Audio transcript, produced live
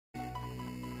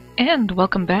And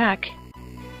welcome back.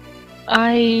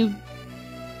 I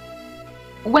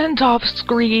went off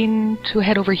screen to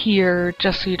head over here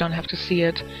just so you don't have to see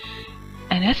it.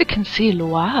 And as you can see,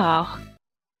 Loire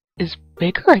is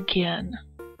bigger again.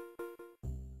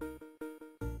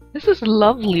 This is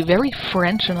lovely, very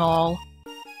French and all.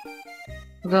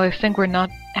 Though I think we're not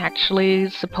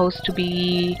actually supposed to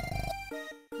be,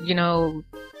 you know,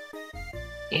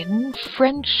 in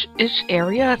French-ish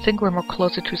area. I think we're more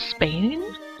closer to Spain.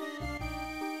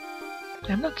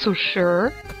 I'm not so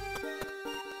sure.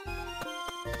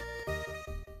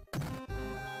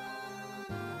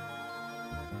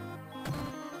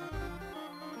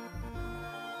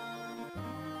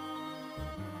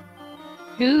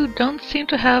 You don't seem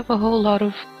to have a whole lot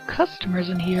of customers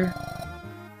in here.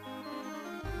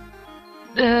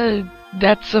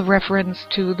 That's a reference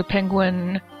to the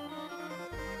penguin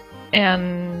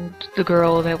and the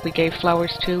girl that we gave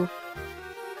flowers to.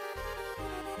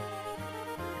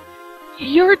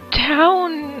 Your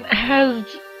town has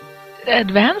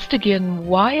advanced again.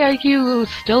 Why are you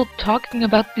still talking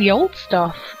about the old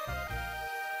stuff?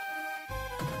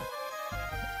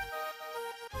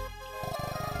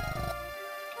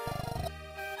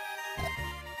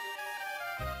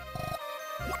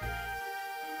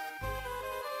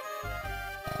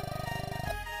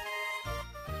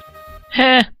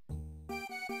 Heh.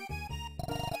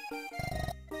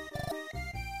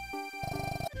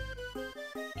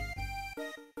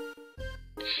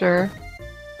 Sure.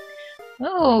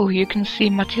 Oh, you can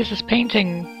see Matthias's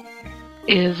painting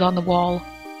is on the wall.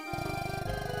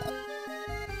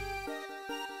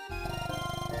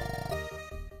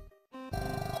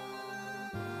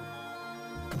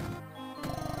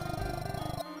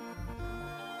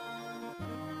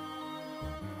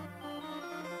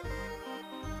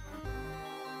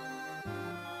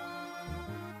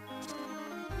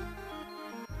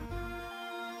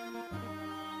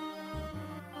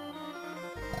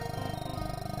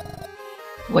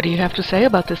 What do you have to say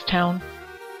about this town?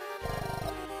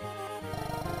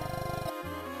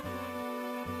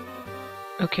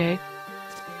 Okay.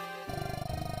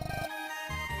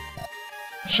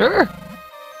 Sure.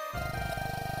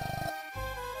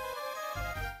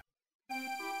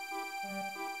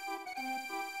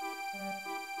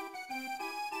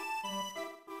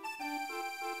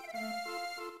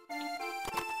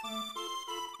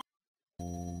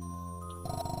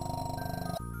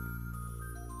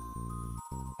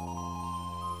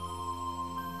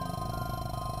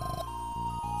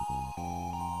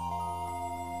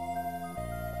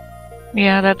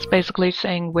 Yeah, that's basically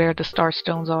saying where the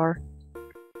Starstones are.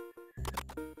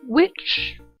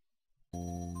 Which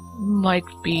might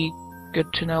be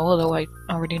good to know, although I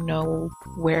already know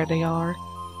where they are.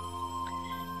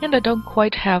 And I don't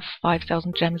quite have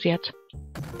 5,000 gems yet.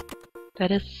 That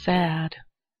is sad.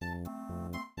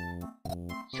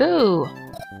 So...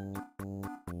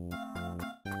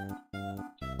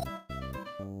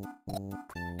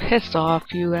 piss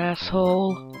off, you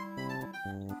asshole.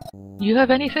 You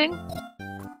have anything?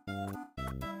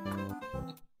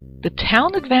 The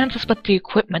town advances, but the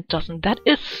equipment doesn't. That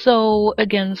is so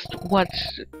against what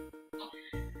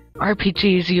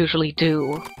RPGs usually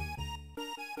do.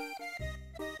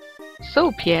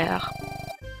 So, Pierre.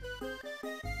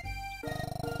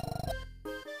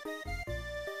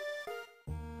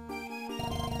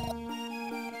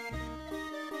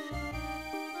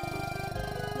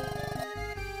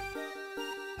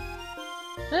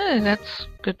 That's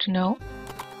good to know.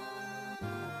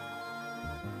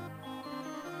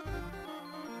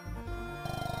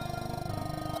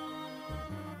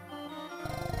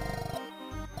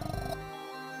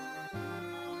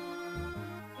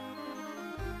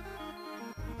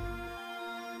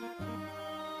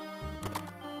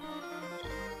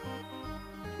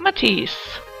 Matisse.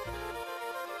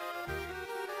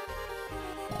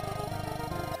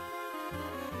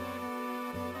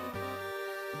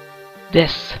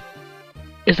 This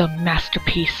is a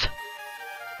masterpiece.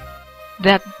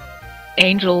 That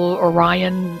angel,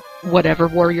 Orion, whatever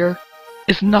warrior,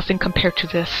 is nothing compared to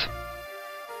this.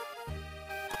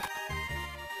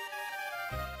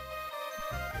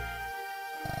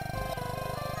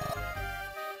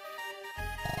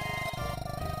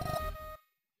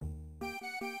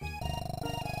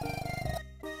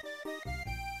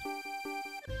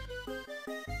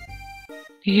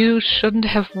 You shouldn't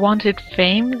have wanted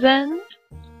fame, then?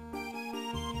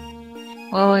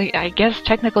 Well, I guess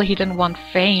technically he didn't want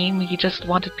fame, he just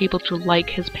wanted people to like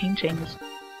his paintings.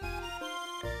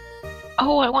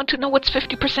 Oh, I want to know what's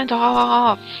 50%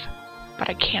 off! But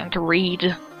I can't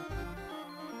read.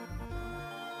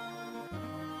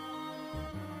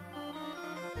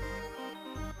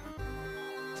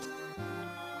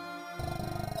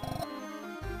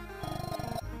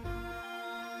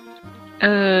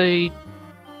 a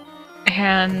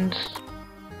hand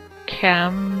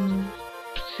cam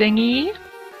thingy,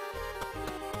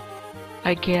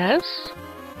 I guess.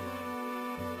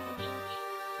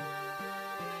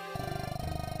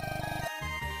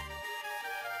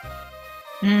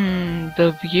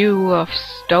 The view of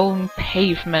stone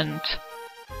pavement.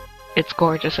 It's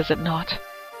gorgeous, is it not?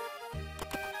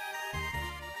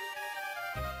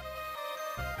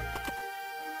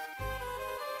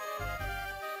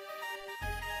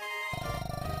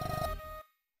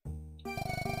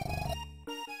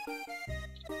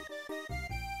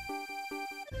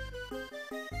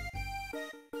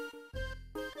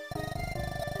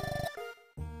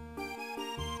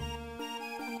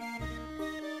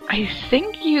 I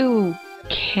think you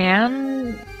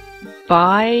can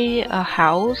buy a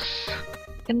house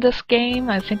in this game.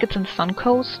 I think it's in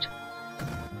Suncoast.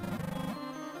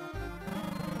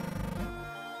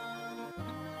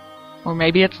 Or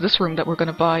maybe it's this room that we're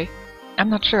gonna buy. I'm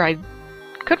not sure. I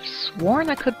could have sworn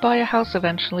I could buy a house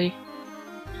eventually.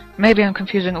 Maybe I'm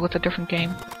confusing it with a different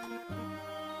game.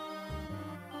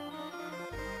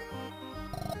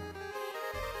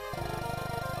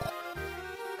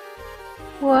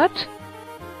 What?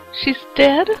 She's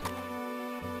dead?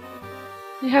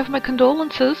 You have my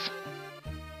condolences.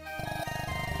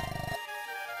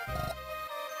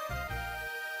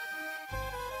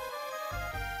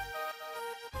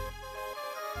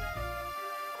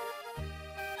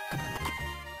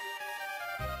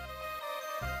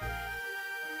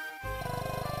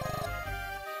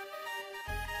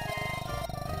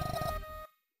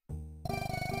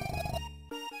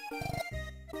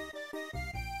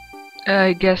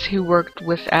 I guess he worked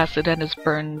with acid and has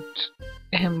burned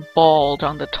him bald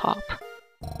on the top.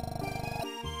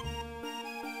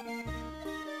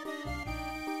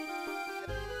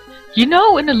 You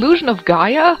know, in Illusion of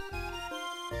Gaia,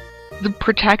 the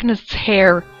protagonist's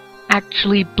hair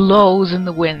actually blows in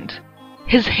the wind.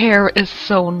 His hair is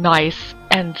so nice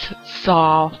and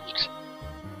soft.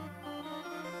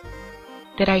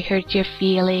 Did I hurt your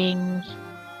feelings?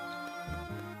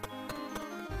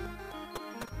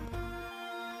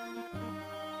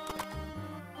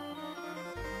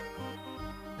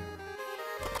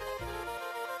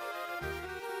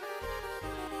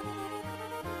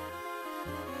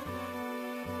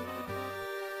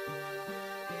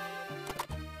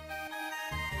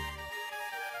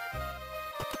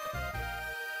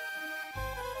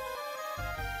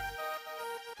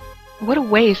 What a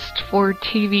waste for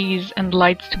TVs and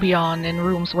lights to be on in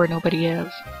rooms where nobody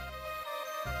is.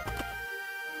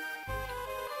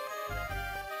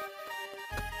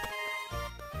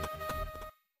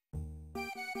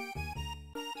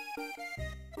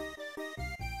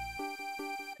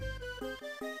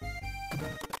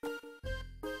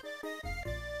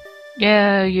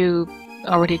 Yeah, you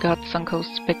already got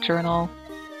Suncoast's picture and all.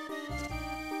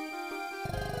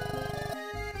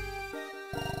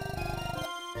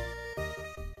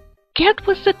 Get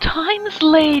with the times,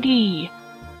 lady!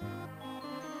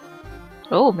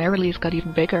 Oh, Marilee's got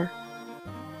even bigger.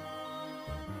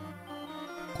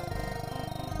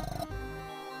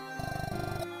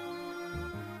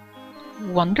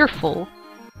 Wonderful.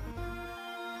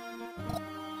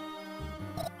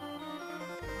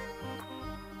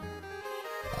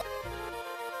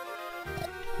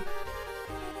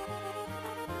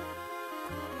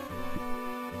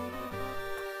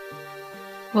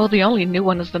 Well, the only new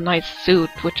one is the nice suit,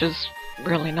 which is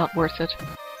really not worth it.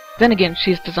 Then again,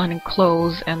 she's designing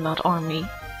clothes and not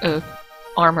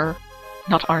armor,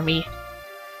 not army.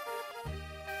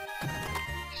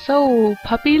 So,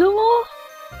 puppy law?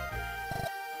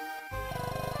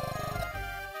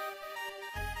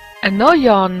 I know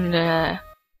you're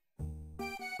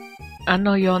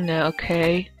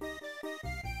okay.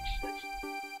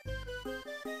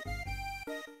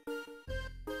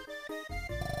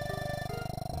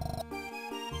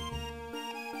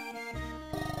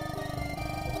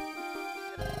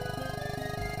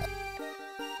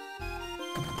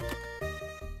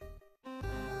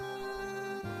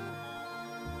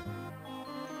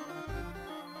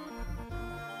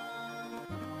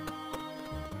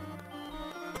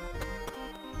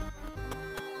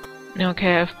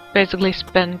 Okay, I've basically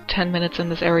spent 10 minutes in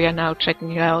this area now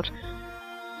checking it out.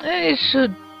 I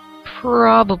should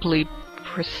probably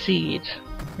proceed.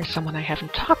 There's someone I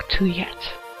haven't talked to yet.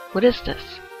 What is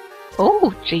this?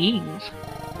 Oh, jeans.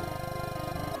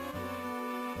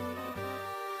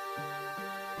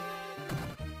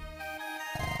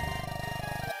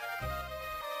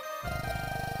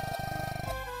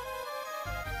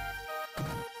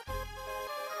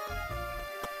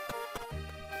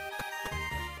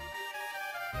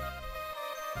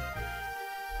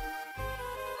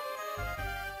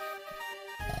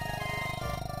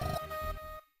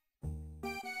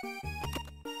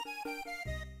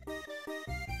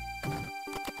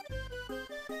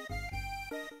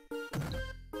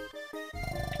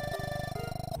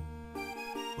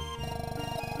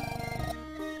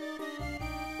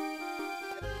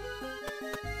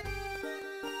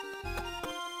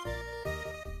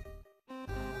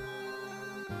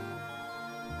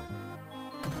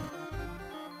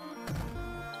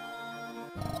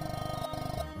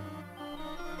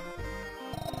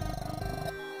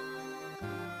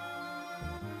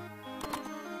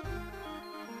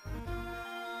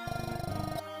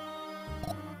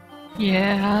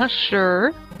 Yeah,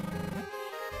 sure.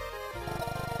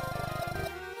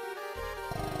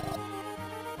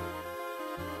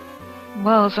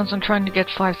 Well, since I'm trying to get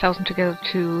 5,000 together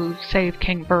to save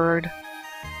King Bird,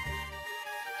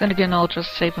 then again I'll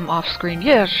just save him off screen.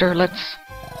 Yeah, sure, let's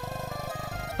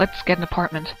get an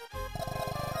apartment.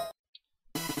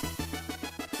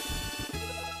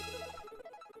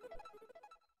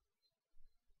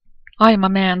 I am a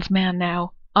man's man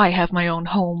now. I have my own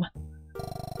home.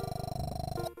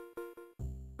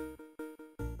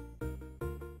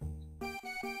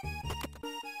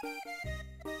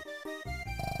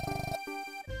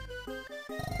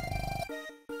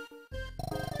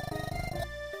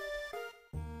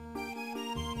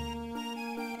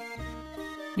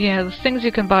 Yeah, the things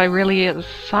you can buy really,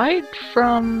 aside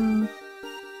from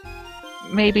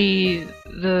maybe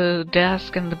the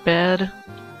desk and the bed,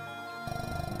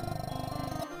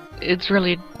 it's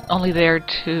really only there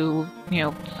to, you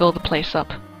know, fill the place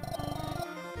up.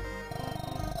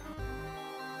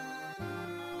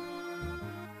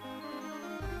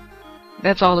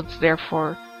 That's all it's there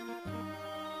for.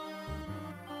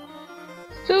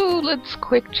 So let's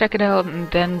quick check it out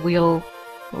and then we'll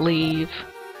leave.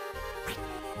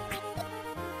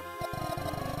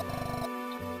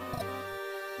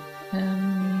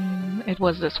 It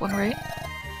was this one, right?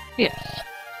 Yes.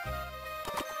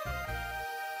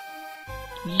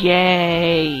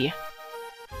 Yay! I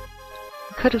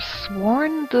could have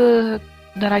sworn that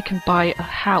I can buy a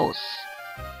house,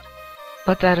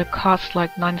 but that it costs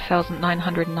like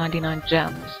 9,999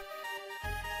 gems.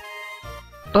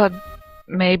 But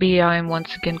maybe I'm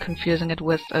once again confusing it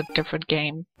with a different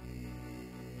game.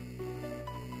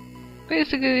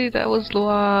 Basically, that was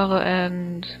Loire,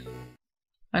 and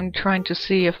I'm trying to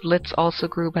see if Litz also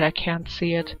grew, but I can't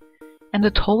see it. And the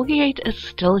toll gate is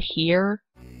still here.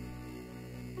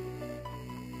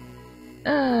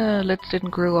 Litz didn't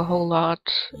grow a whole lot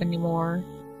anymore.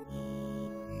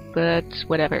 But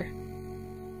whatever.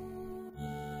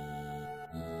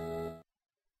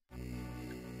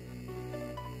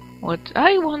 What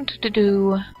I wanted to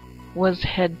do was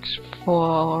head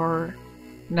for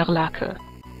Nirlake.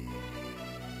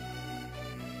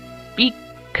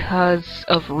 Because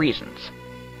of reasons.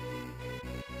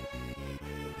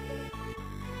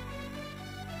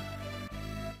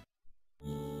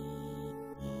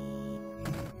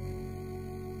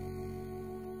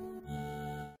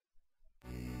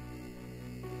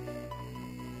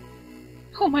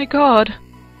 Oh my god!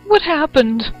 What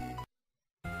happened?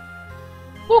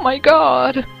 Oh my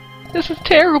god! This is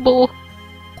terrible!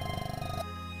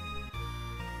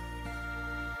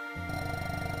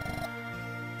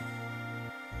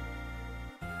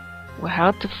 Well,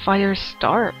 how'd the fire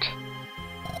start?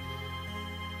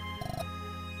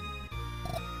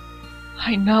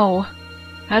 I know.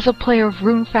 As a player of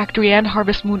Rune Factory and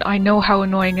Harvest Moon, I know how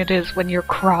annoying it is when your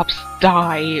crops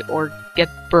die or get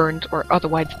burned or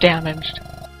otherwise damaged.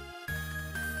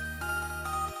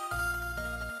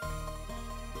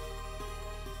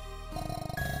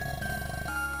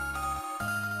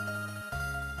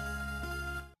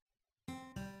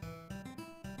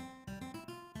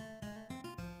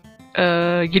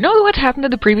 You know what happened to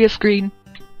the previous screen?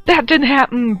 That didn't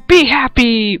happen! Be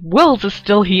happy! Wills is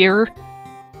still here!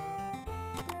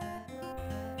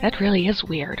 That really is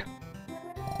weird.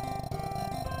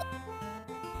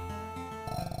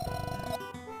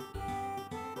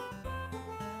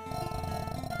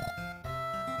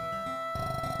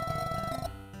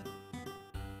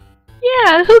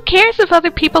 Yeah, who cares if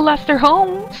other people lost their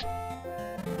homes?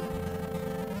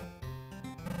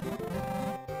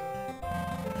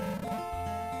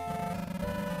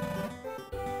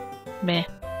 Meh.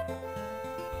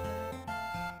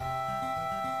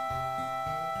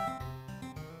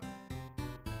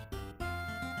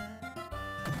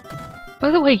 By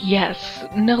the way, yes,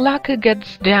 Nirlake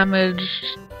gets damaged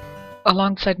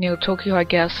alongside Neotokio, I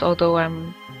guess, although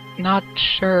I'm not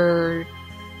sure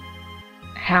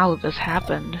how this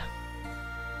happened.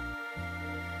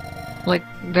 Like,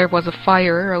 there was a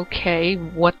fire, okay,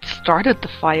 what started the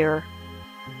fire?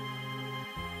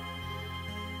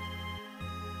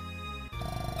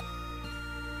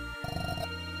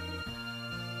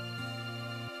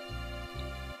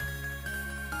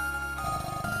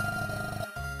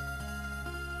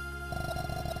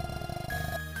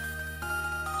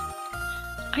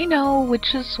 I know,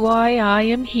 which is why I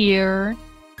am here.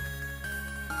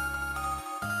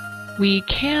 We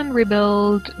can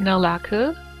rebuild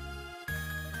Nirlake.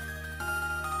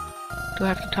 Do I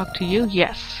have to talk to you?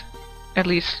 Yes. At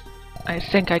least, I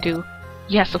think I do.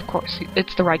 Yes, of course.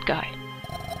 It's the right guy.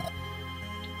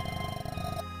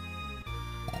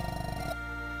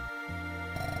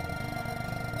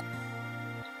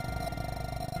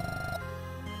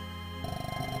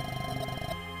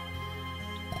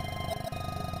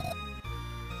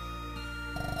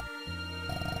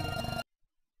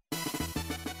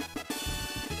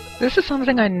 This is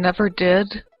something I never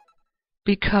did,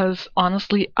 because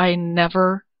honestly I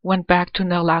never went back to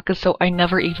Nirlake, so I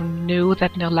never even knew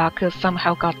that Nirlake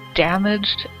somehow got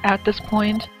damaged at this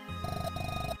point.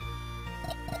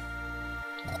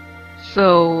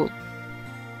 So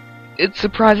it's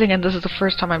surprising, and this is the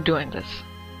first time I'm doing this.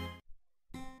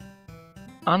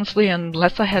 Honestly,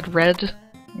 unless I had read,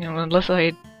 unless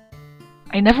I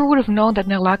never would have known that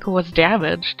Nirlake was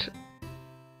damaged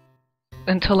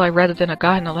until I read it in a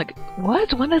guide, and I'm like,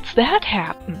 what? When does that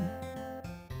happen?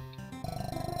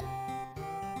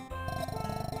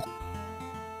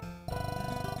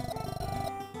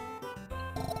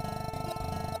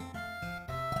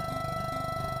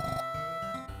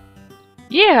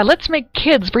 Yeah, let's make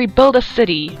kids rebuild a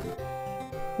city!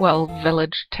 Well,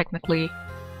 village, technically.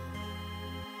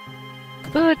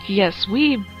 But yes,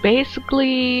 we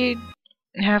basically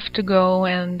have to go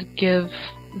and give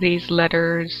these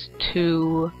letters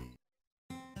to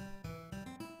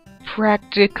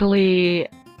practically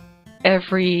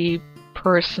every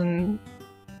person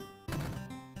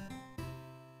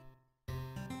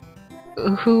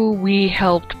who we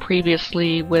helped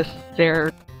previously with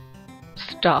their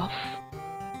stuff.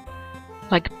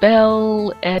 Like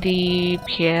Belle, Eddie,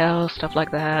 Pierre, stuff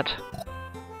like that.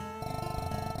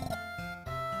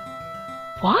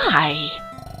 Why?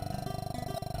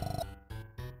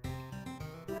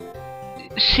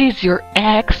 She's your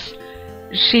ex.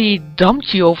 She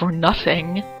dumped you over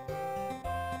nothing.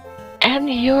 And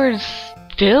you're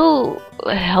still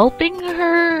helping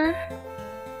her?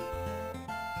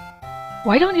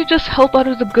 Why don't you just help out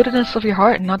of the goodness of your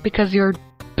heart, and not because your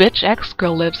bitch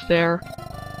ex-girl lives there?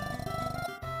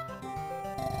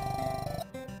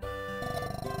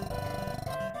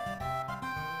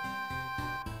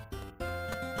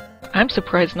 I'm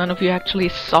surprised none of you actually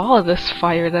saw this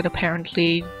fire that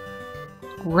apparently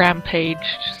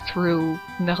rampaged through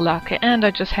Nirlake, and I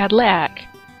just had lag.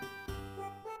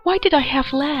 Why did I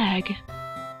have lag?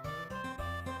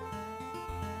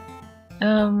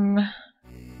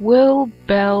 Will,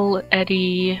 Belle,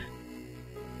 Eddie...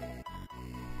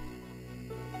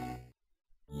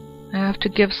 I have to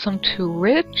give some to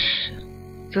Rich,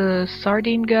 the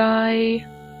sardine guy...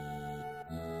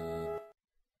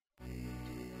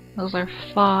 Those are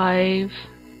 5.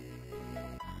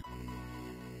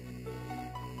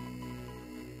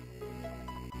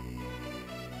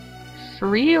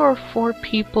 Three or 4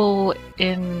 people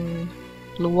in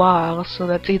Loire, so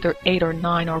that's either 8 or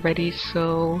 9 already,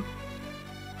 so...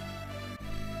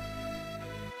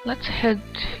 Let's head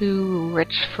to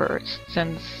Rich first,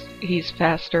 since he's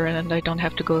faster and I don't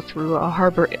have to go through a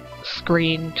harbor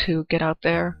screen to get out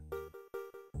there.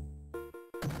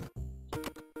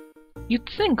 You'd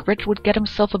think Rich would get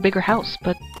himself a bigger house,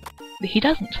 but he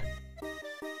doesn't.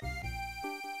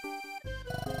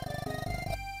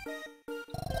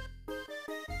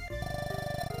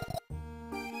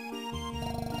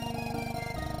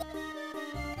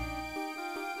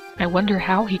 I wonder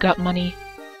how he got money.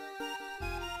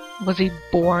 Was he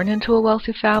born into a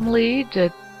wealthy family?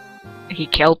 Did he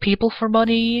kill people for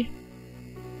money?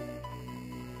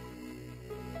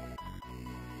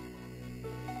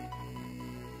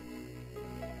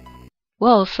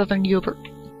 Well, Southern Europe...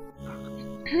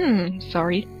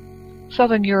 sorry.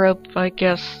 Southern Europe, I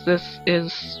guess this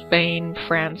is Spain,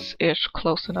 France-ish,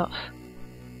 close enough.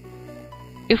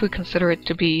 If we consider it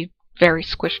to be very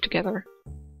squished together.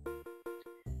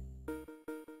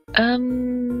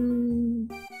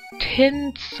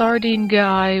 Tin Sardine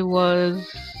Guy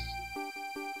was...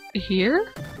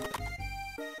 here?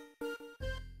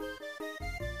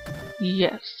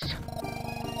 Yes.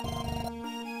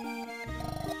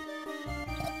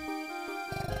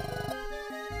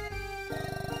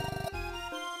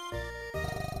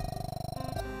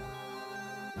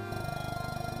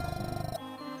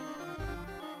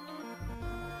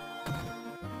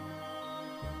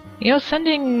 You know,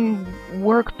 sending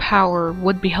work power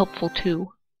would be helpful too.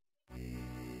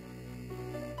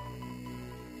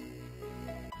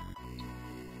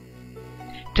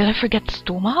 Did I forget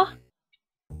Stoma?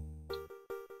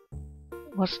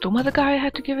 Was Stoma the guy I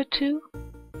had to give it to?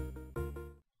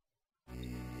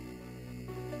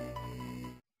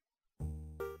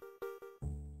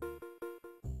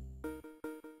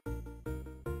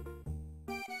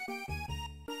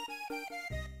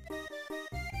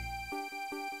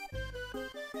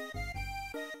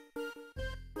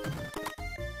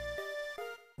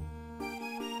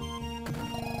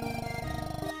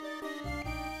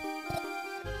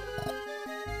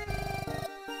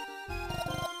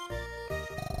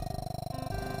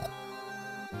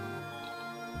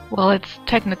 Well, it's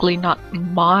technically not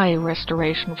my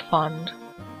restoration fund.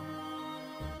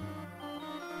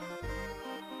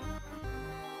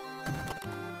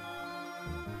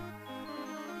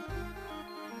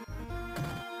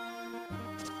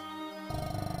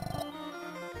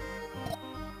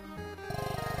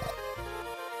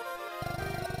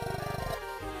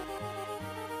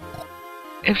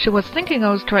 if she was thinking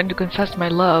I was trying to confess my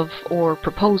love or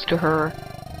propose to her,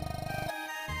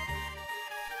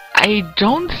 I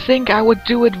don't think I would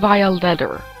do it via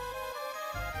letter.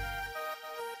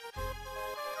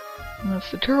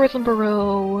 That's the tourism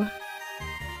bureau.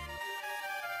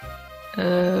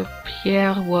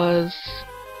 Pierre was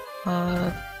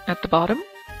at the bottom.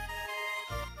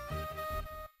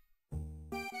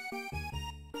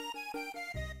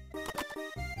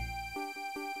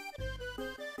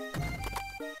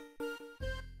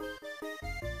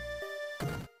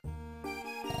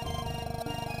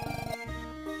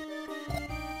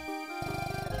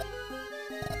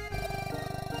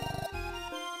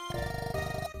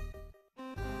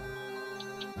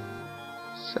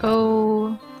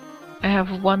 So I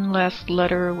have one last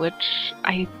letter, which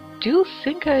I do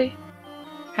think I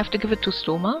have to give it to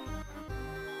Stoma.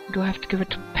 Or do I have to give it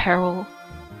to Peril?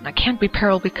 I can't be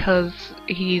Peril because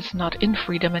he's not in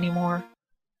Freedom anymore.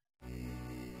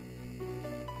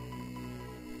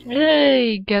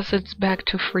 I guess it's back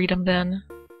to Freedom then.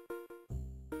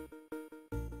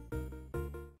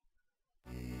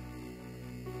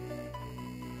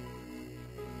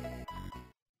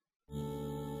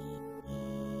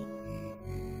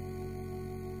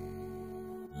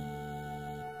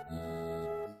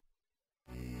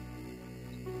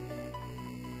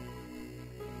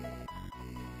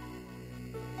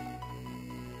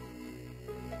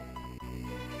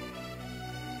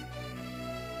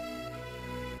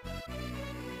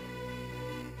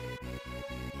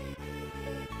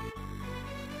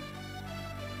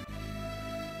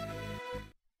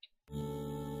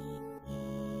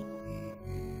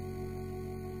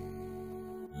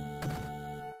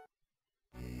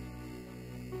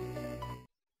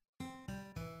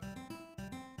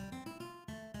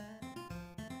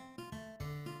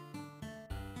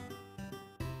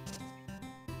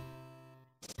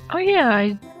 Oh yeah,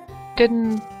 I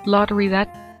didn't lottery that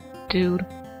dude.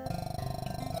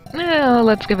 Yeah,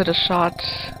 let's give it a shot.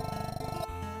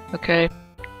 Okay.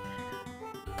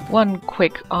 One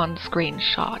quick on-screen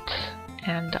shot,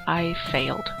 and I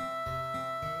failed.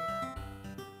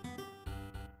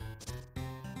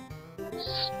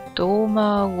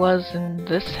 Stoma was in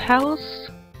this house?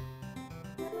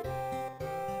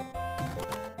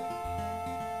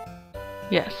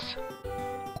 Yes.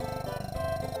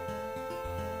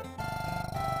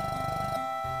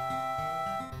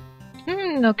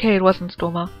 Okay, it wasn't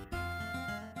Stoma.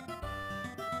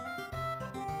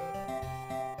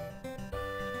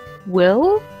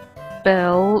 Will,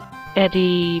 Belle,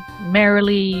 Eddie,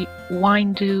 Merrily,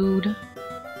 Wine Dude,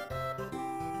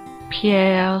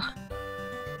 Pierre.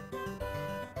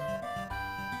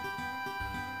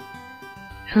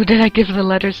 Who did I give the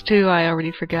letters to? I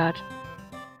already forgot.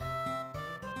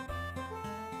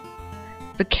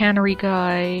 The cannery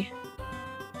guy.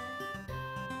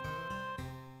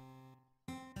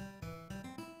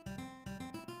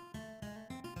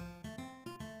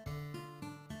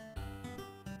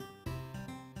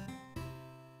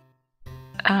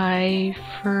 I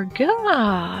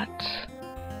forgot.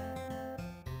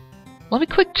 Let me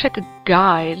quick check a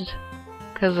guide,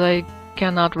 because I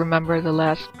cannot remember the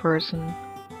last person.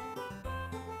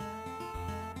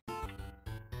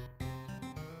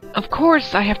 Of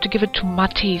course I have to give it to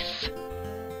Matisse.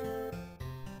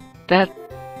 That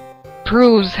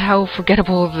proves how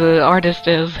forgettable the artist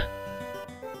is.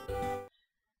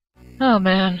 Oh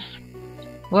man.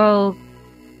 Well,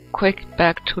 quick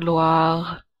back to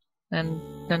Loire, and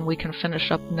then we can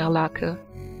finish up Nirlake.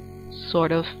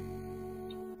 Sort of.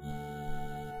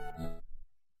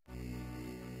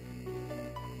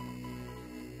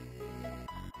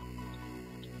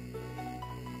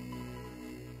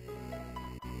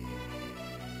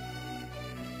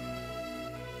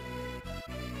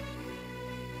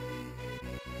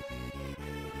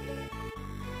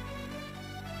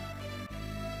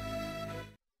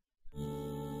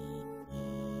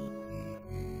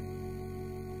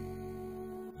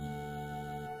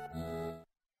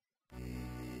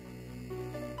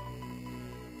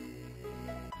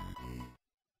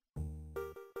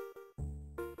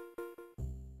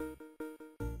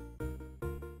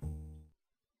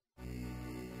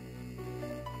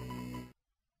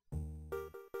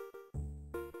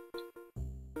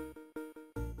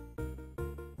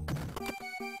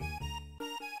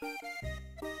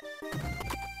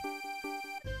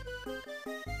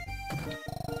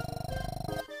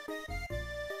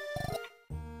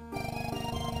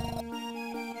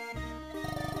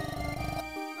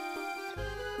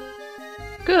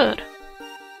 Good.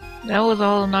 That was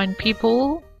all 9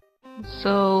 people,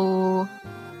 so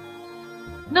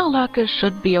Nirlake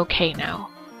should be okay now.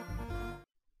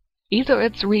 Either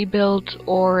it's rebuilt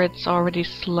or it's already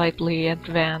slightly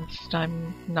advanced,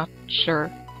 I'm not sure.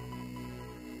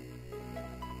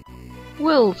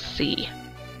 We'll see.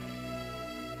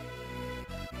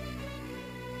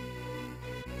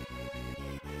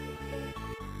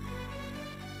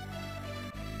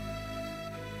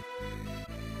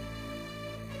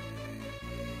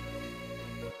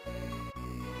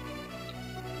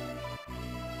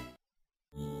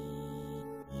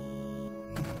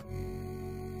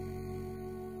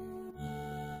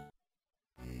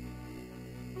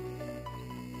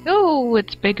 Oh,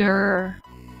 it's bigger.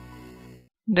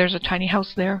 There's a tiny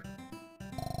house there.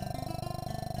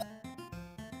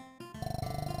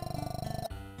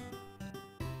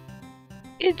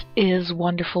 It is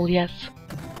wonderful, yes.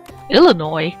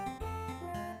 Illinois?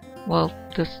 Well,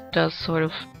 this does sort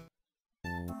of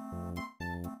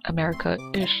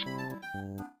America-ish.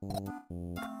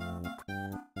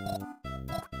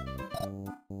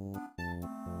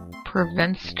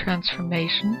 Prevents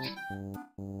transformations?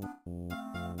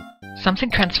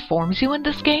 Something transforms you in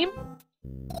this game?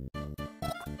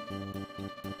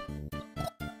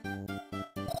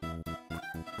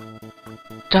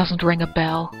 Doesn't ring a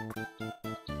bell.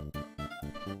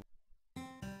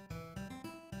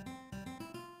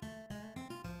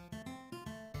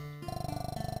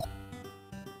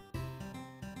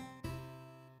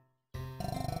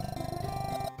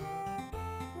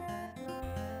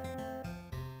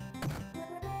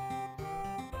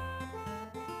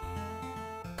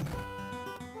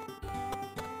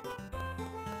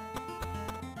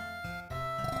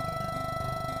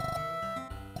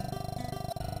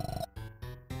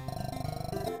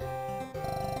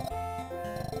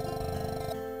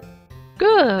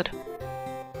 Good!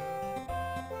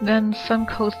 Then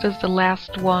Suncoast is the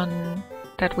last one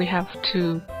that we have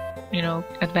to, you know,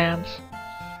 advance.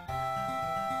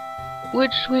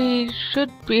 Which we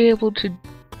should be able to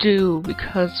do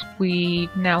because we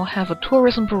now have a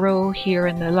tourism bureau here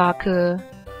in Nirlake,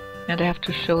 and I have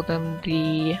to show them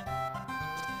the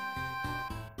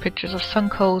pictures of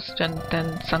Suncoast, and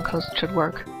then Suncoast should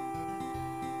work.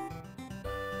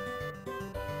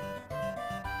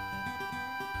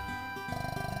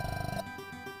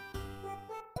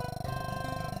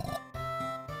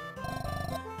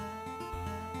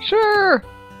 Sure!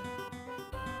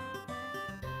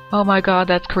 Oh my god,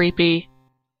 that's creepy.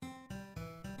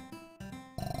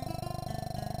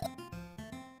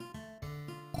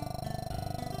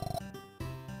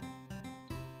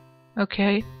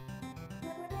 Okay.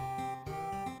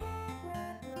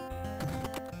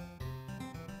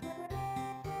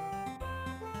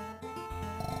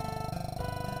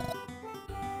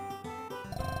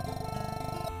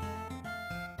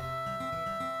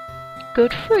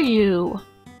 Good for you.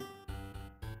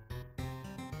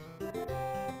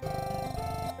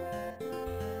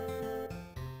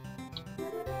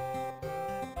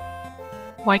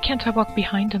 Why can't I walk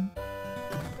behind him?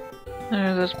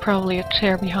 There's probably a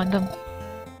chair behind him.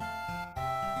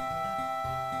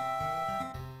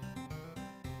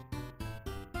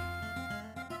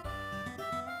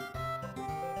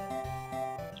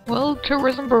 Well,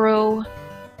 Tourism Bureau.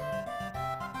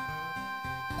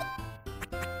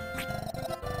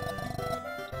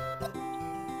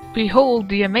 Behold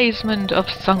the amazement of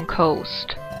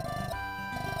Suncoast.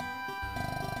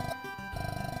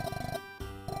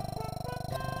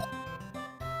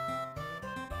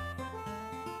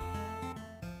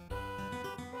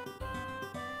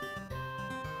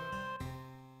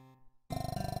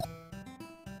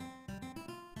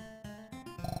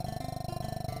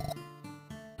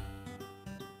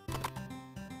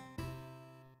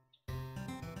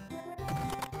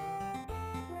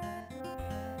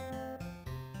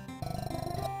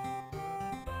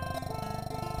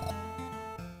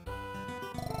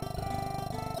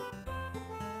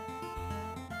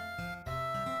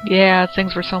 Yeah,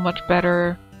 things were so much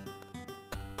better.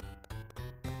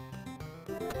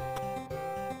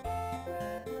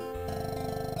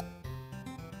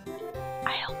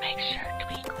 I'll make sure to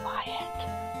be quiet.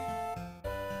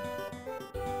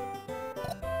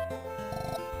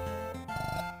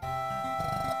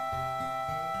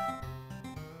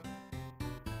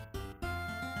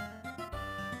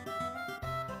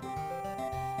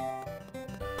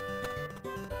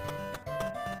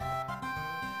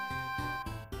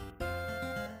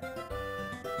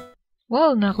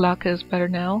 Well, Nirlake is better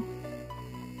now.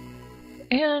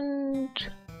 And...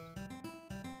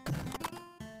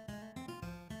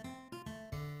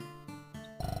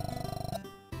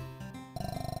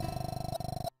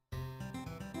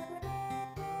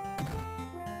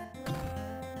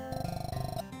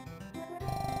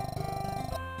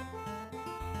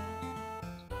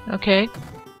 okay.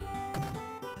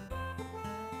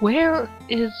 Where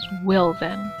is Will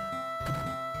then?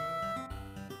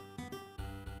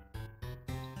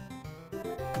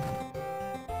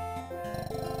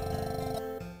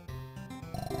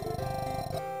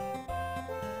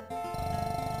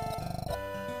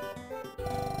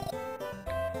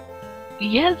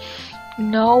 Yes,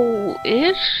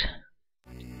 no-ish?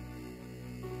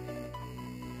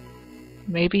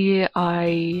 Maybe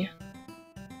I...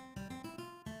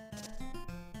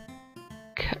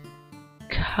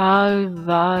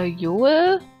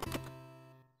 Kavayue?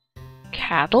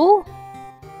 Cattle?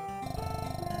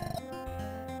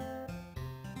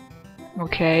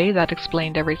 Okay, that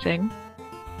explained everything.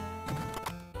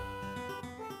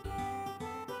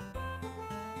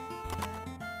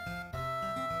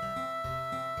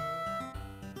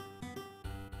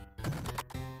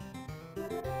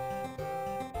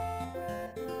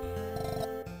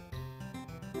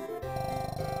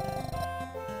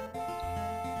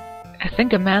 I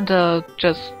think Amanda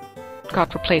just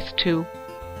got replaced too.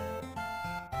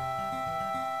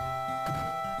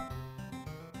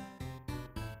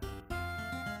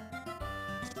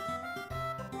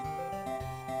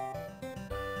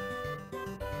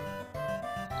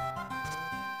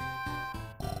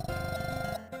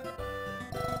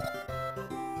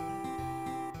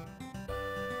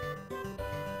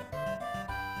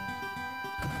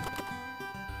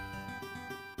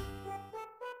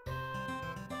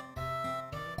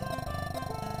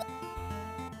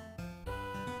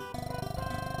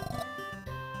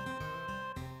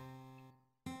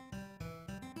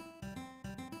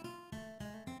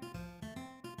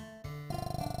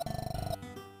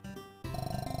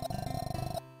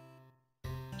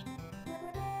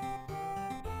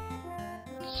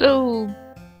 So,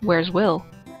 where's Will?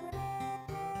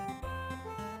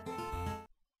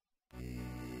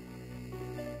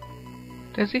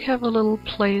 Does he have a little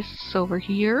place over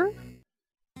here?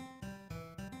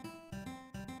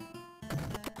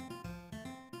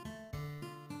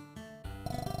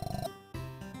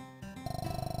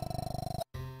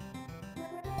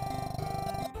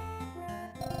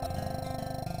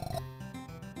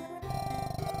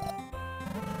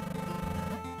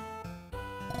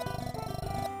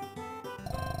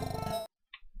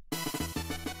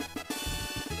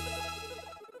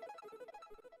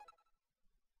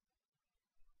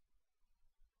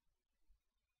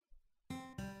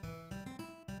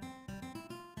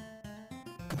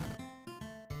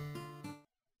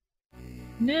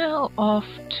 Now off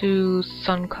to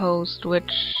Suncoast,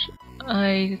 which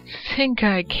I think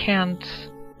I can't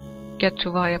get to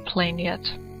via plane yet.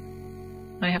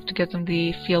 I have to get them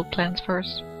the field plans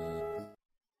first.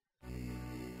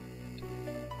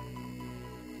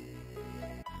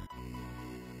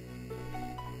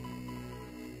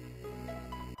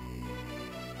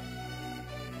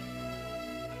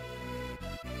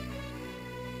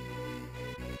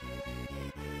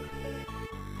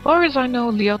 As far as I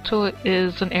know, Neotokio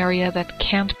is an area that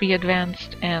can't be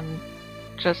advanced and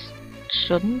just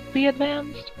shouldn't be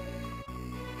advanced.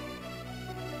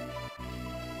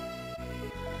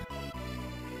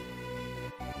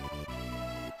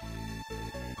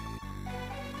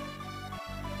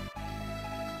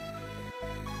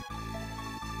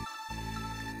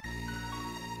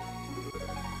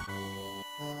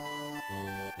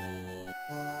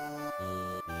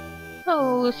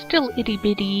 Oh, still itty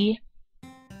bitty.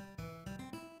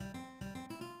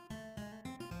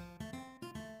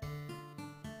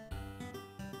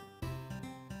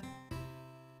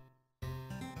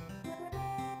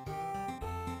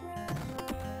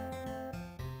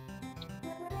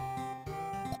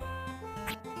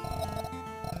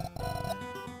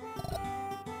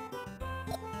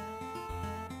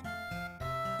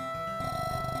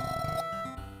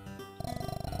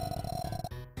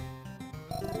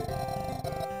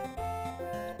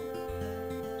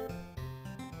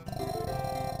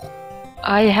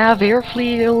 I have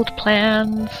airfield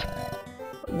plans.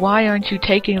 Why aren't you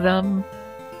taking them?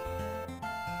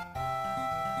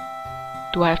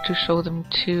 Do I have to show them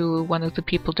to one of the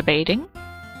people debating?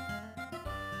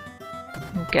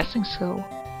 I'm guessing so.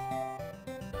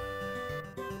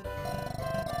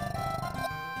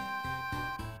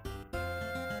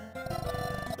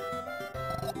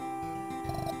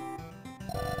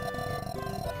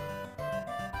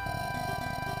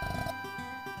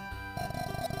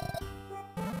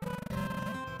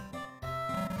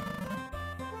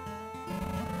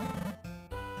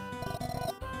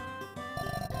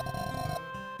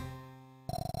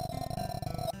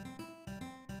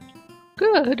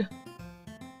 Good.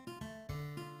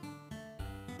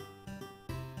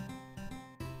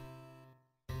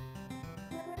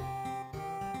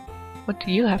 What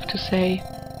do you have to say?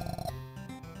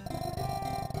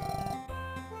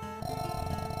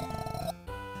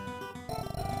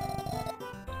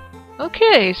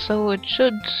 Okay, so it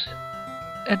should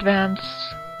advance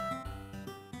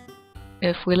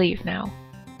if we leave now.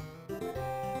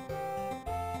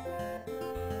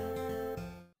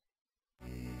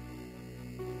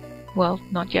 Well,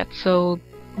 not yet, so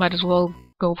might as well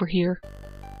go over here.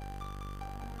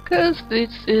 Because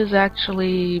this is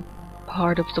actually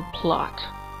part of the plot.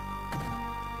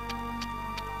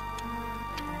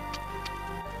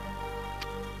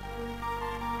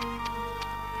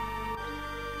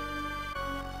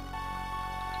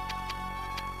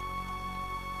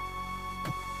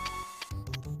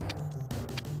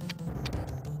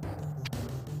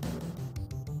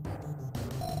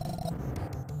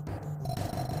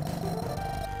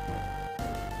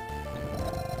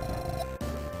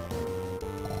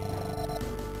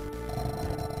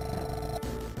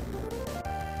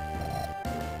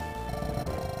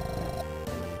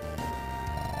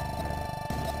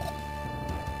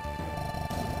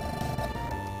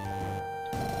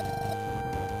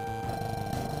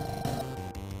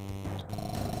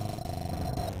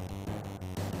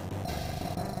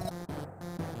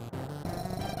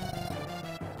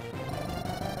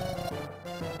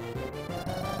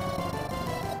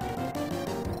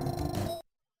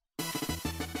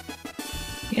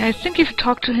 Yeah, I think if you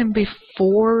talk to him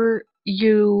before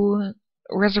you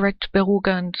resurrect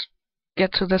Beruga and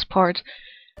get to this part,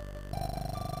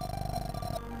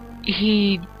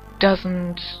 he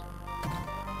doesn't...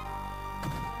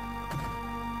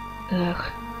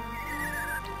 Ugh.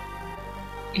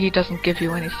 He doesn't give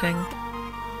you anything.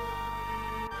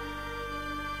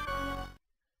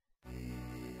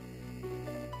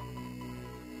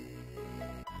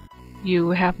 You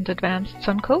haven't advanced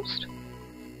Suncoast?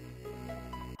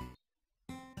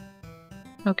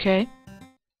 Okay.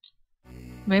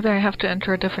 Maybe I have to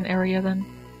enter a different area then.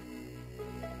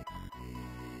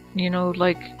 You know,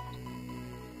 like...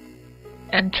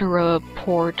 enter a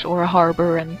port or a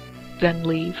harbor and then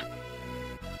leave.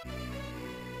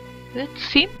 It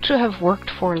seemed to have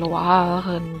worked for Loire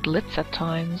and Litz at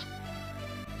times.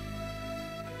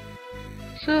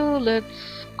 So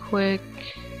let's quick...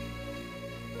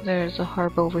 There's a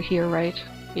harbor over here, right?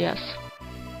 Yes.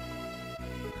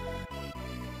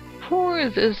 For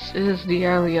this is the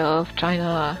area of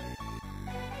China.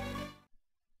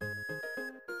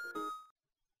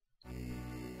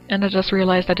 And I just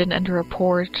realized I didn't enter a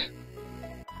port.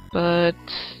 But...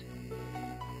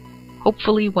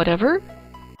 hopefully whatever?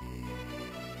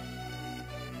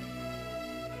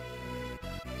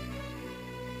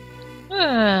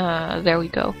 Ah, there we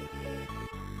go.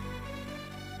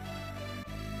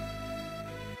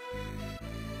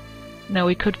 Now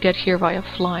we could get here via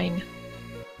flying.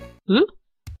 Ooh?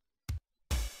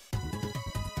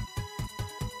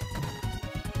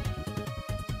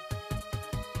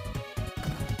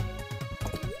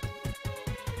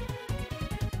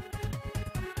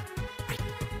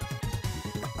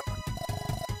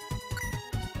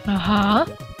 Uh-huh.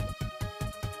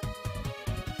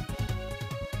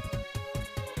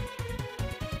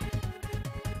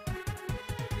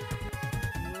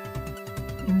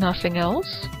 Nothing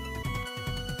else?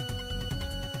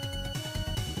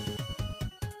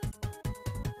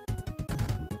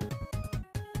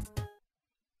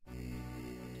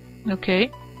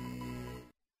 Okay.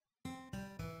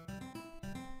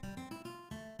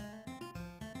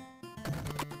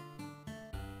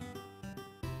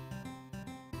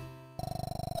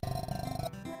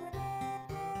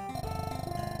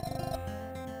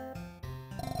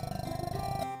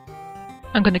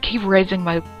 I'm gonna keep raising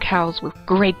my cows with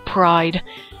great pride,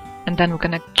 and then we're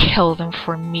gonna kill them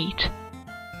for meat.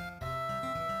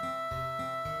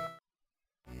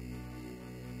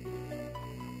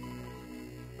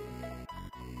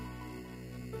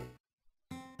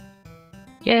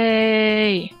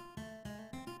 Yay!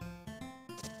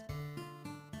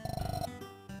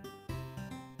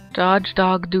 Dodge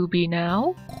dog doobie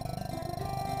now.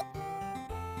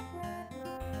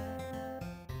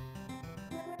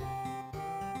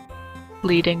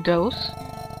 Bleeding dose.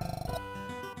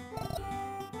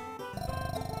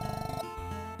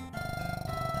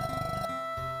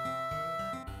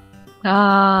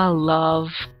 Ah, love.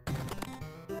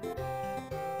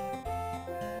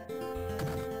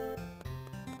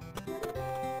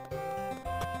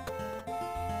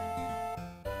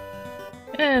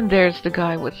 And there's the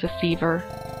guy with the fever.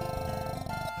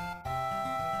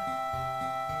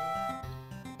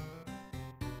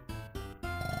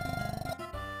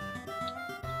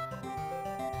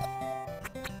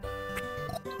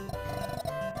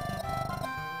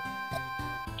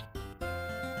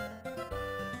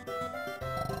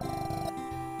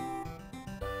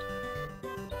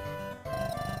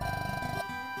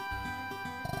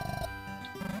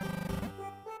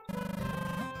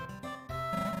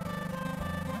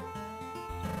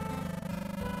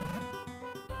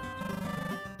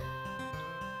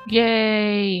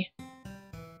 Yay!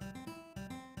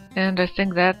 And I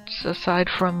think that, aside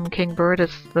from King Bird,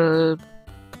 is the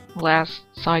last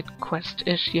side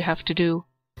quest-ish you have to do.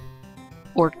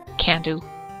 Or can do.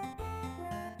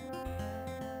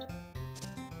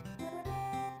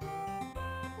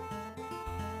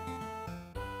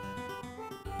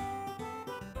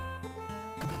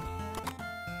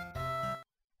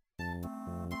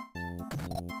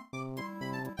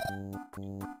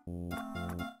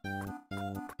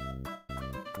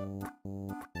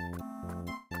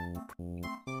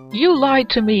 You lied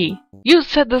to me! You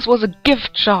said this was a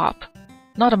gift shop,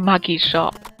 not a Magi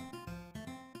shop.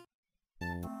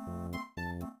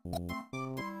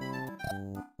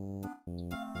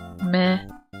 Meh.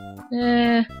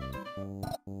 Eh.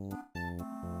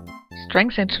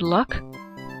 Strength into luck?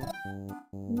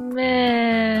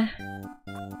 Meh.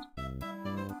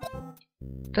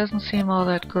 Doesn't seem all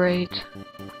that great.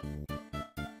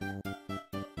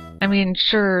 I mean,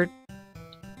 sure,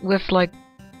 with like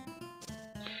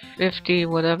 50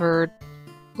 whatever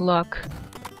luck,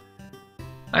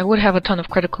 I would have a ton of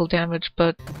critical damage,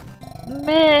 but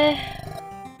meh.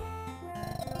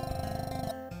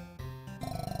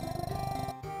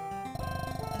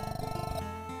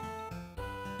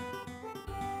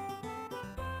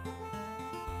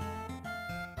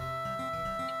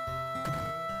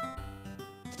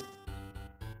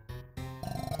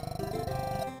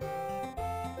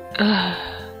 Ugh.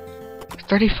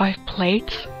 35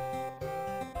 plates?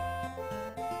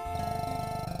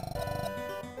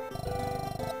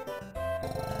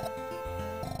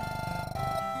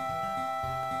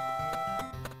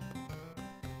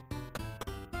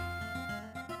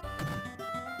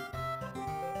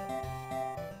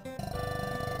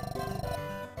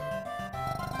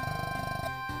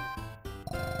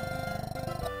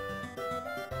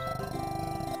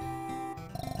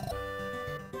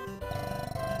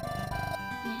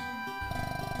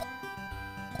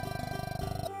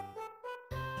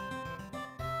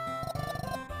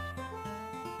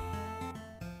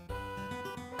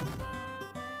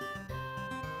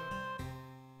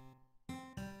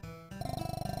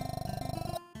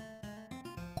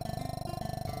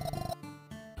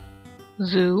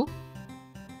 Zoo?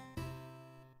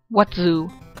 What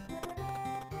zoo?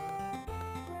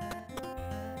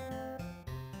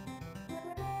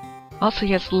 Also,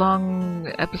 yes,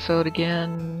 long episode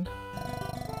again.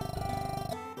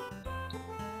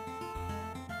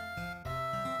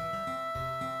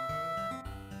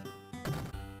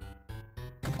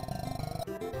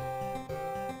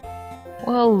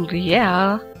 Well,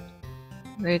 yeah.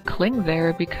 They cling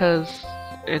there because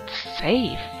it's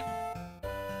safe.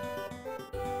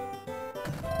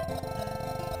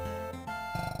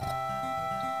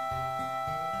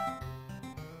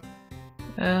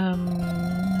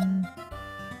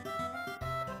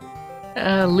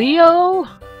 Leo?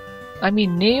 I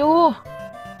mean Neo?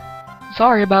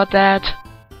 Sorry about that.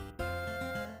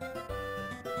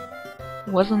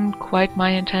 Wasn't quite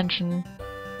my intention.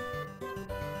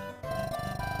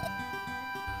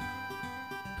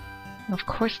 Of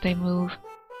course they move.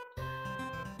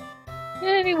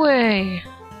 Anyway,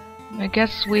 I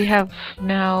guess we have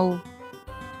now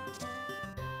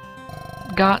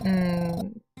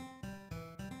gotten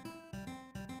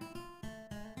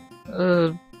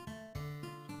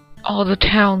all the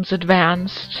towns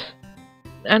advanced,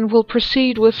 and we'll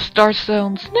proceed with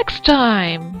Starstones next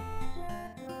time!